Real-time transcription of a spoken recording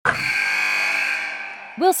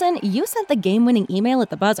Wilson, you sent the game-winning email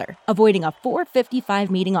at the buzzer, avoiding a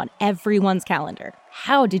 4:55 meeting on everyone's calendar.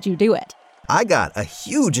 How did you do it? I got a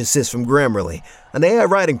huge assist from Grammarly, an AI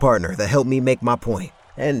writing partner that helped me make my point.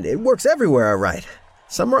 And it works everywhere I write.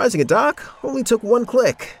 Summarizing a doc only took one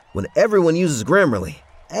click. When everyone uses Grammarly,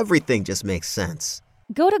 everything just makes sense.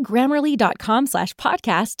 Go to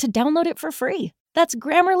Grammarly.com/podcast to download it for free. That's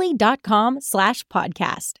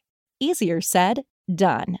Grammarly.com/podcast. Easier said,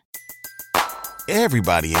 done.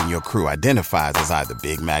 Everybody in your crew identifies as either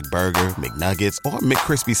Big Mac Burger, McNuggets, or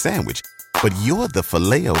McCrispy Sandwich. But you're the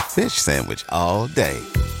Filet-O-Fish Sandwich all day.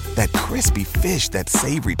 That crispy fish, that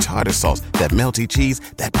savory tartar sauce, that melty cheese,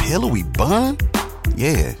 that pillowy bun.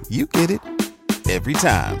 Yeah, you get it. Every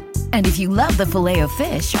time. And if you love the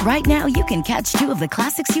Filet-O-Fish, right now you can catch two of the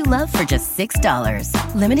classics you love for just $6.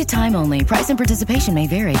 Limited time only. Price and participation may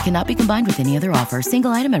vary. Cannot be combined with any other offer.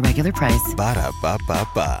 Single item at regular price.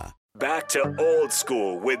 Ba-da-ba-ba-ba. Back to Old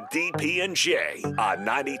School with DP and J on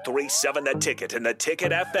 93.7 The Ticket and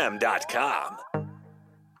theticketfm.com.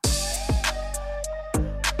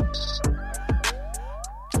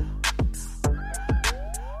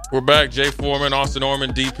 We're back. Jay Foreman, Austin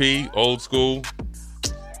Norman, DP, Old School.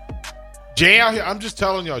 Jay out here, I'm just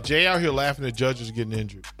telling y'all, Jay out here laughing at judges getting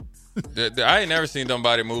injured. I ain't never seen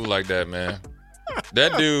somebody move like that, man.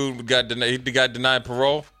 That dude got denied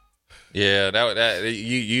parole. Yeah,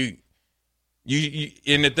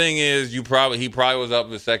 and the thing is, he probably was up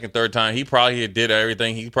the second, third time. He probably did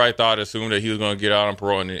everything. He probably assumed that he was going to get out on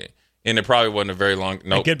parole, and it probably wasn't a very long.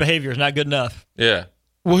 No, good behavior is not good enough. Yeah,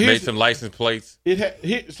 well, made some license plates.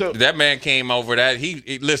 So that man came over that.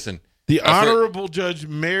 He listen. The Honorable Judge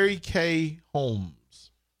Mary Kay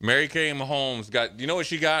Holmes. Mary Kay Holmes got. You know what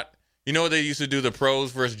she got? You know what they used to do, the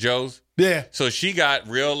pros versus Joes? Yeah. So she got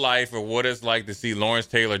real life of what it's like to see Lawrence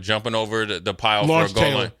Taylor jumping over the pile Lawrence for a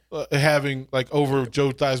goal Taylor, line. Having over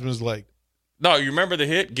Joe Theismann's leg. No, you remember the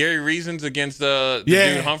hit? Gary Reasons against the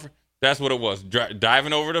dude Humphrey? That's what it was.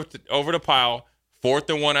 Diving over the pile, 4th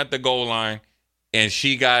and 1 at the goal line, and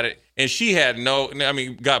she got it. And she had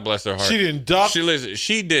God bless her heart. She didn't duck.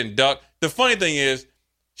 She didn't duck. The funny thing is,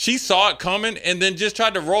 she saw it coming and then just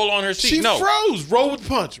tried to roll on her seat. She froze. Roll with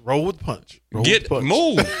punch. Roll with punch. Move.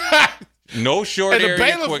 No short and area. And the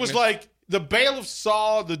bailiff was like, the bailiff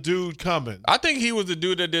saw the dude coming. I think he was the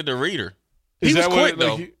dude that did the reader. He was quick,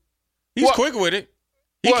 though. He's quick with it.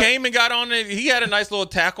 He came and got on it. He had a nice little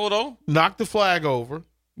tackle, though. Knocked the flag over.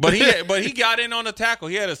 But he got in on the tackle.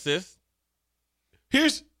 He had assists.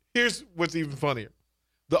 Here's what's even funnier.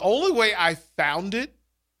 The only way I found it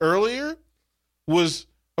earlier was,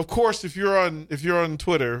 of course, if you're on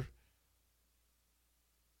Twitter,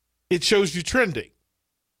 it shows you trending.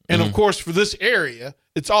 And, of course, for this area,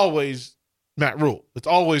 it's always Matt Rhule. It's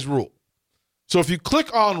always Rhule. So if you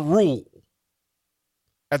click on Rhule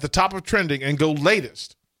at the top of trending and go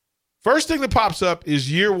latest, first thing that pops up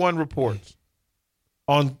is year one reports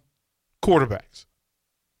on coaches.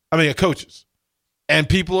 And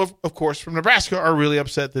people, of course, from Nebraska are really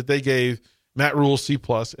upset that they gave Matt Rhule C+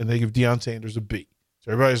 and they give Deion Sanders a B.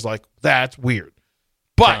 So everybody's like, that's weird.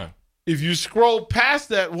 But if you scroll past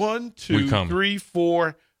that 1, 2, 3,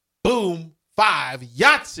 4, boom, 5,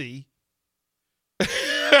 Yahtzee,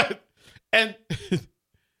 and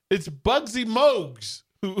it's Bugsy Mogs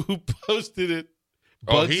who posted it.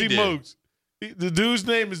 Bugsy Mogs. The dude's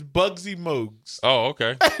name is Bugsy Mogs. Oh,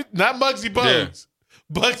 okay. Not Muggsy Bogues.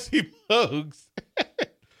 Yeah. Bugsy Mogs.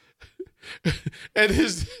 And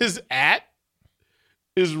his @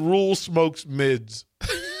 is Rhule Smokes Mids.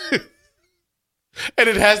 And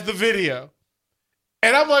it has the video.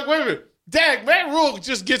 And I'm like, wait a minute. Dang, Matt Rhule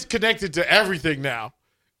just gets connected to everything now.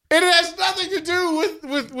 And it has nothing to do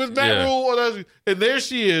with Matt Rhule. And there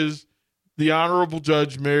she is, the Honorable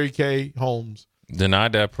Judge Mary Kay Holmes.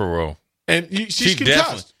 Denied that parole. And she's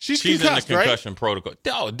concussed. She's concussed, in the concussion protocol.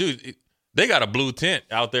 Oh, dude, they got a blue tent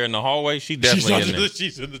out there in the hallway. She's in there.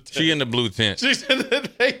 She's in the tent. She in the blue tent. She's in the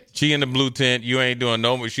tent. She in the blue tent. You ain't doing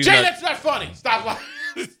no more. Jay, that's not funny. Stop lying.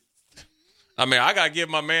 I mean, I got to give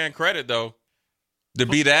my man credit, though, to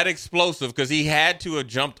be that explosive because he had to have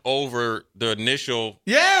jumped over the initial.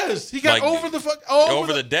 Yes, he got over the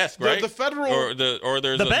desk, right? The federal or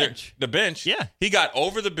there's the bench. The bench. Yeah, he got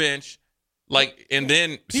over the bench, and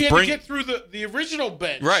then he had to get through the original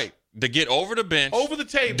bench, right? To get over the bench, over the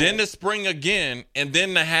table, then to spring again, and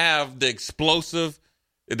then to have the explosiveness.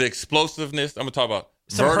 I'm gonna talk about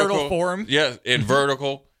some vertical hurdle for him. Yeah, and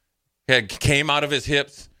vertical came out of his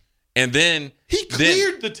hips. And then he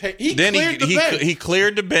cleared the bench. He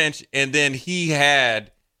cleared the bench, and then he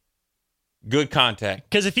had good contact.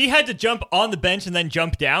 Because if he had to jump on the bench and then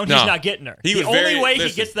jump down, he's not getting her. The only way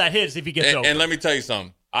he gets that hit is if he gets over. And let me tell you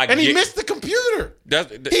something. He missed the computer.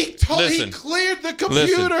 He cleared the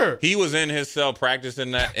computer. He was in his cell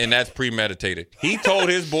practicing that, and that's premeditated. He told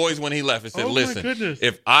his boys when he left, he said, listen,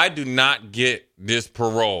 if I do not get this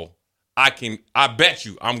parole, I bet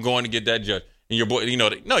you I'm going to get that judge. And your boy,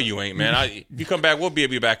 no, you ain't, man. If you come back, we'll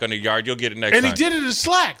be back on the yard. You'll get it next time. And he did it in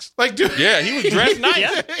slacks. Like, dude. Yeah, he was dressed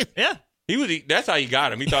nice. Yeah. That's how he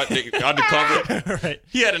got him. He thought undercover. Right.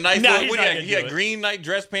 He had a nice he had green night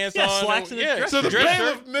dress pants on. Slacks and dress so the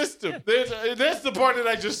bailiff missed him. That's the part that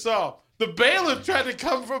I just saw. The bailiff tried to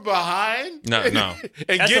come from behind. No. and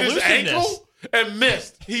get his ankle and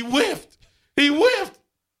missed. He whiffed.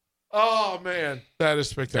 Oh, man. That is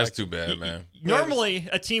spectacular. That's too bad, man. Normally,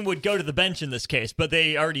 a team would go to the bench in this case, but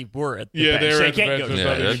they already were at the bench. They were at the can't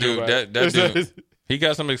bench. go to That dude, he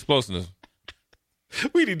got some explosiveness.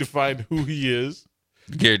 We need to find who he is.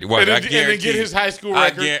 And then get his high school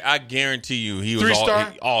record. I guarantee you he was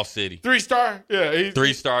all city. 3-star? Yeah.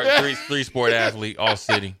 3-star, three-sport athlete, all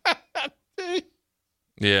city.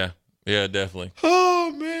 Yeah, definitely.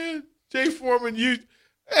 Oh, man. Jay Foreman,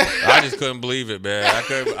 I just couldn't believe it, man.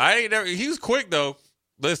 He was quick, though.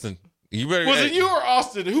 Listen, you better. Was it you or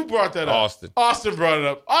Austin? Who brought that up? Austin brought it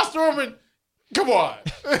up. Austin Foreman, come on.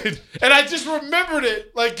 And I just remembered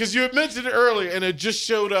it, because you had mentioned it earlier, and it just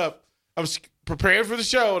showed up. I was preparing for the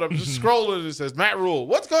show, and I'm just scrolling, and it says, Matt Rule.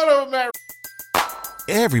 What's going on with Matt Rule?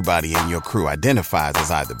 Everybody in your crew identifies as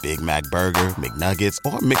either Big Mac Burger, McNuggets,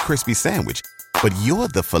 or McCrispy Sandwich. But you're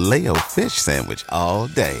the Filet-O-Fish Sandwich all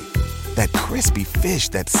day. That crispy fish,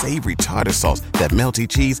 that savory tartar sauce, that melty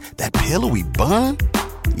cheese, that pillowy bun.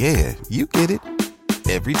 Yeah, you get it.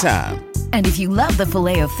 Every time. And if you love the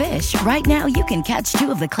Filet-O-Fish, right now you can catch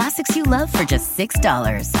 2 of the classics you love for just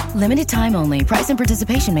 $6. Limited time only. Price and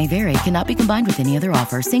participation may vary. Cannot be combined with any other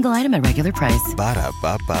offer. Single item at regular price.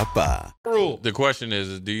 Ba-da-ba-ba-ba. The question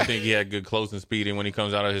is, do you think he had good closing speed and when he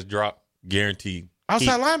comes out of his drop? Guaranteed.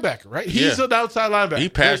 Outside linebacker, right? He's an outside linebacker. He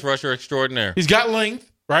pass rusher extraordinaire. He's got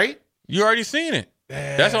length, right? You already seen it.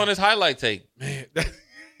 Man. That's on his highlight tape. Man.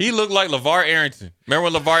 He looked like LeVar Arrington. Remember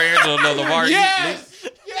when LeVar Arrington? Yes!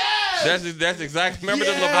 That's exactly. Remember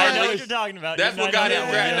the LeVar? I know what you're talking about. That's what got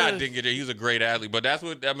him. Not didn't get it. He was a great athlete, but that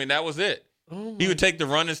was it. Oh, he would take the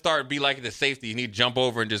run and start, be like the safety, and he'd jump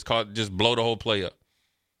over and just blow the whole play up.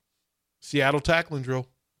 Seattle tackling drill.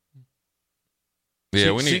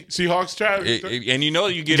 Yeah, we need Seahawks trying. And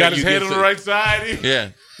you get got his head on the right side. Yeah,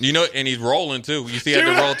 and he's rolling too. You see at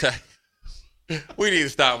the roll tackle. We need to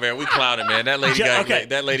stop, man. We clowning, man. That lady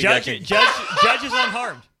got Judge is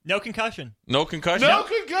unharmed. No concussion. No concussion? No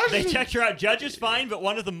concussion. They checked her out. Judge is fine, but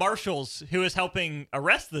one of the marshals who was helping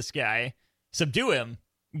arrest this guy, subdue him,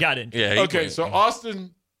 got injured. Yeah. So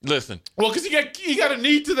Austin. Listen. Well, because he got a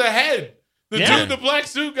knee to the head. The dude in the black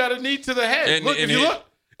suit got a knee to the head. Look.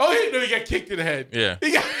 He got kicked in the head. Yeah.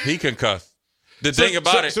 He concussed. The thing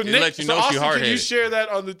about it lets you know she's hard-headed. Can you share that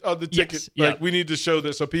on the ticket? Yes. We need to show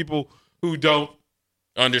that so people who don't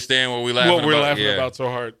understand what we're laughing about so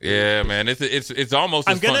hard. Yeah, man. It's almost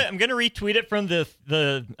as fun. I'm gonna retweet it from the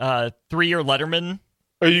 3-year Letterman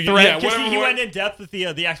thread, because he went in depth with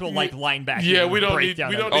the actual linebacker. Yeah, we don't need.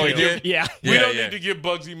 We don't need to give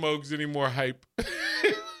Bugsy Mogs any more hype.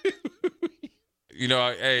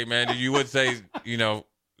 Hey man, you would say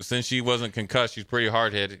since she wasn't concussed, she's pretty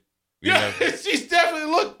hard headed. She's definitely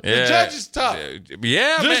the judge is tough.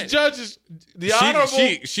 Yeah, this man. Judge is the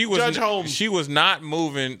honorable Judge Holmes. She was not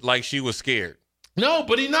moving like she was scared. No,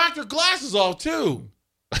 but he knocked her glasses off too.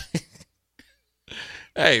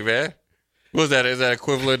 Hey man, what was that? Is that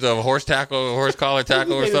equivalent of a horse collar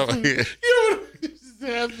tackle or something?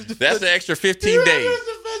 That's an extra 15 days.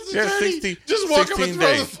 Yeah, 16. Just walk up and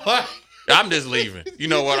throw the flag. I'm just leaving. You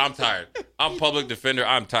know what? I'm tired. I'm public defender.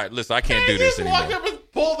 I'm tired. Listen, I can't do this anymore. Walk up and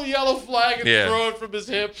pull the yellow flag and throw it from his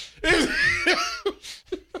hip.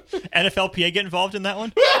 NFLPA get involved in that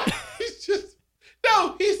one? He's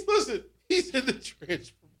in the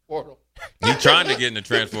transfer portal. He's trying to get in the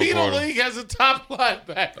transfer portal. The league has a top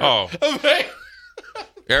linebacker. Oh.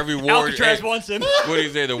 Every warden. Alcatraz wants him. What do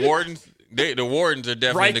you say? The wardens? The wardens are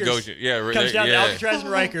definitely negotiating. Yeah, comes down to Alcatraz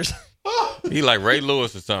and Rikers. He like Ray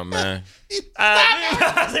Lewis or something, man.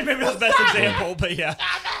 I think maybe that's the best example, but yeah.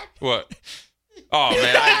 What? Oh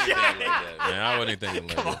man, I wasn't thinking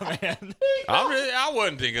like that. Come on, man. I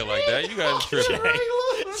wasn't thinking like that. You guys are tripping.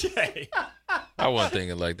 Jay. I wasn't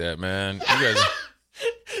thinking like that, man. You guys.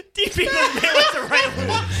 DP was made with the Ray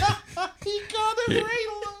Lewis. He called him Ray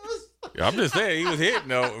Lewis. I'm just saying he was hitting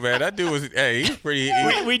though, man. That dude was. Hey, he's pretty.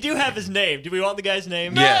 We do have his name. Do we want the guy's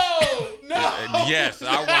name? Yes. No. Yes,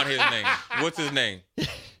 I want his name. What's his name?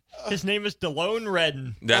 His name is DeLone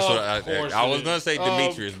Redden. That's what I was going to say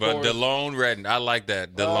Demetrius, but DeLone Redden. I like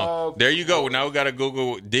that. DeLone. There you go. Now we got to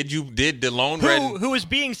Google. Did DeLone Redden? Who is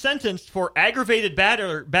being sentenced for aggravated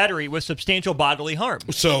battery with substantial bodily harm.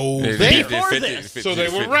 So they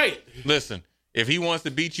were right. Listen, if he wants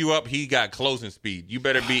to beat you up, he got closing speed. You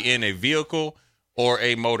better be in a vehicle or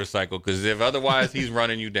a motorcycle, because if otherwise, he's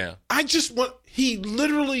running you down. He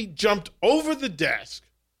literally jumped over the desk,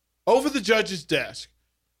 over the judge's desk,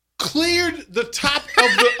 cleared the top of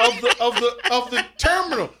the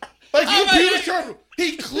terminal, like the computer terminal.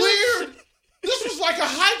 He cleared. This was like a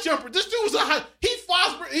high jumper. This dude was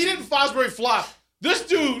he didn't Fosbury fly. This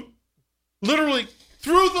dude literally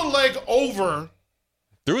threw the leg over.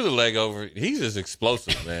 He's just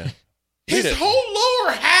explosive, man. His whole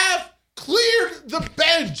lower half cleared the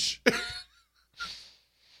bench.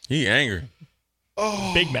 He angry.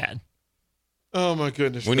 Oh, big man. Oh my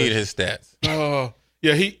goodness. We need his stats. Oh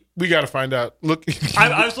yeah, we got to find out. Look,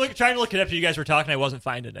 I was trying to look it up. You guys were talking. I wasn't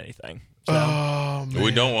finding anything. So. Oh man,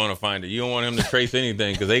 we don't want to find it. You don't want him to trace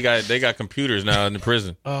anything because they got computers now in the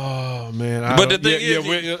prison. Oh man, but the thing is,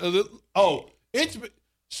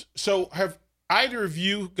 it's so. Have either of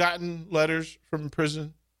you gotten letters from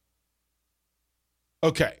prison?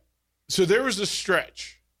 Okay, so there was a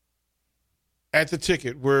stretch at the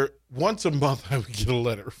ticket where once a month I would get a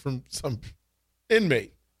letter from some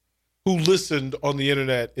inmate who listened on the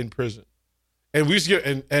internet in prison. And we used to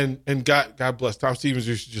get, and God bless, Tom Stevens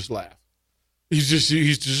used to just laugh. He used to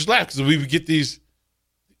just laugh because we would get these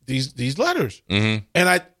letters. Mm-hmm.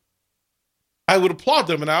 And I would applaud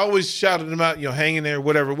them, and I always shouted them out, hanging there,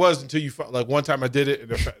 whatever it was, until you, like one time I did it,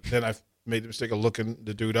 and then I made the mistake of looking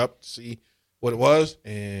the dude up to see what it was.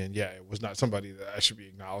 And yeah, it was not somebody that I should be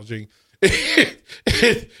acknowledging.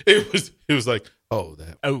 It was like,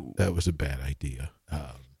 that was a bad idea.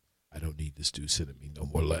 I don't need this dude sending me no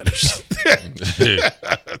more letters.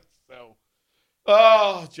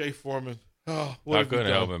 Jay Foreman. Oh, I couldn't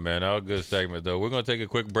help it, man. That was a good segment, though. We're going to take a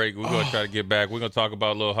quick break. We're going to try to get back. We're going to talk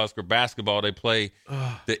about a little Husker basketball. They play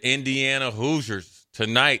the Indiana Hoosiers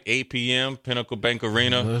tonight, 8 p.m., Pinnacle Bank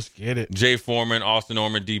Arena. Let's get it. Jay Foreman, Austin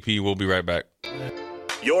Norman, DP. We'll be right back.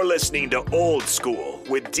 You're listening to Old School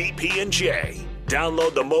with DP and J.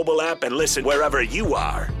 Download the mobile app and listen wherever you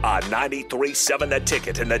are on 93.7 The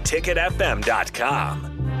Ticket and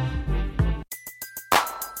theticketfm.com.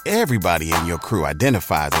 Everybody in your crew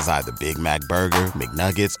identifies as either Big Mac Burger,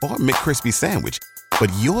 McNuggets, or McCrispy Sandwich.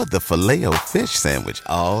 But you're the Filet-O-Fish Sandwich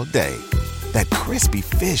all day. That crispy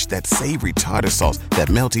fish, that savory tartar sauce, that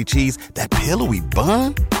melty cheese, that pillowy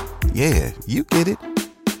bun. Yeah, you get it.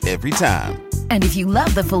 Every time. And if you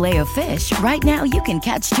love the Filet-O-Fish, right now you can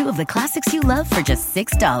catch two of the classics you love for just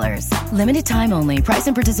 $6. Limited time only. Price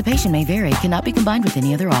and participation may vary. Cannot be combined with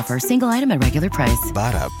any other offer. Single item at regular price.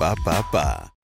 Ba-da-ba-ba-ba.